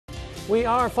We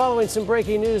are following some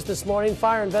breaking news this morning.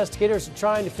 Fire investigators are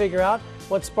trying to figure out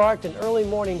what sparked an early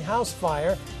morning house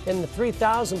fire in the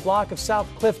 3000 block of South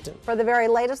Clifton. For the very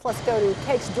latest, let's go to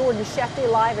KAKE's Jordan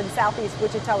Shefty live in Southeast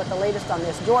Wichita with the latest on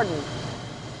this. Jordan.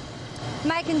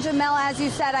 Mike and Jamel, as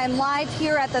you said, I'm live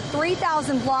here at the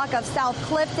 3000 block of South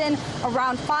Clifton.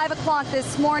 Around 5 o'clock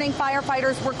this morning,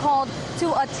 firefighters were called to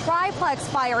a triplex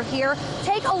fire here.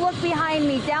 Take a look behind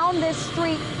me down this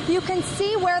street. You can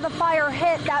see where the fire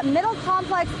hit. That middle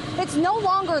complex, it's no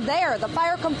longer there. The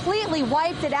fire completely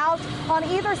wiped it out. On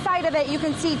either side of it, you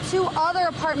can see two other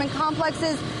apartment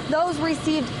complexes. Those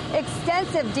received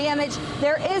extensive damage.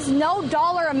 There is no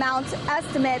dollar amount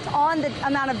estimate on the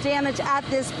amount of damage at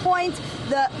this point.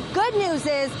 The good news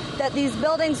is that these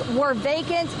buildings were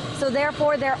vacant, so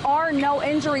therefore there are no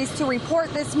injuries to report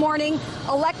this morning.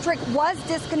 Electric was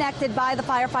disconnected by the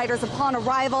firefighters upon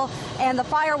arrival, and the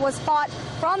fire was fought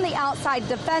from the outside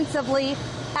defensively.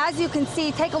 As you can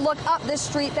see, take a look up this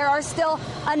street. There are still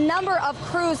a number of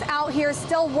crews out here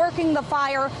still working the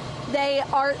fire. They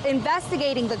are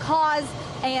investigating the cause,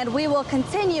 and we will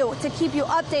continue to keep you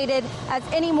updated as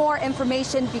any more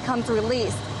information becomes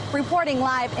released. Reporting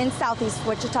live in Southeast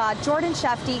Wichita, Jordan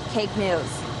Shefty, KAKE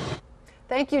News.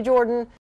 Thank you, Jordan.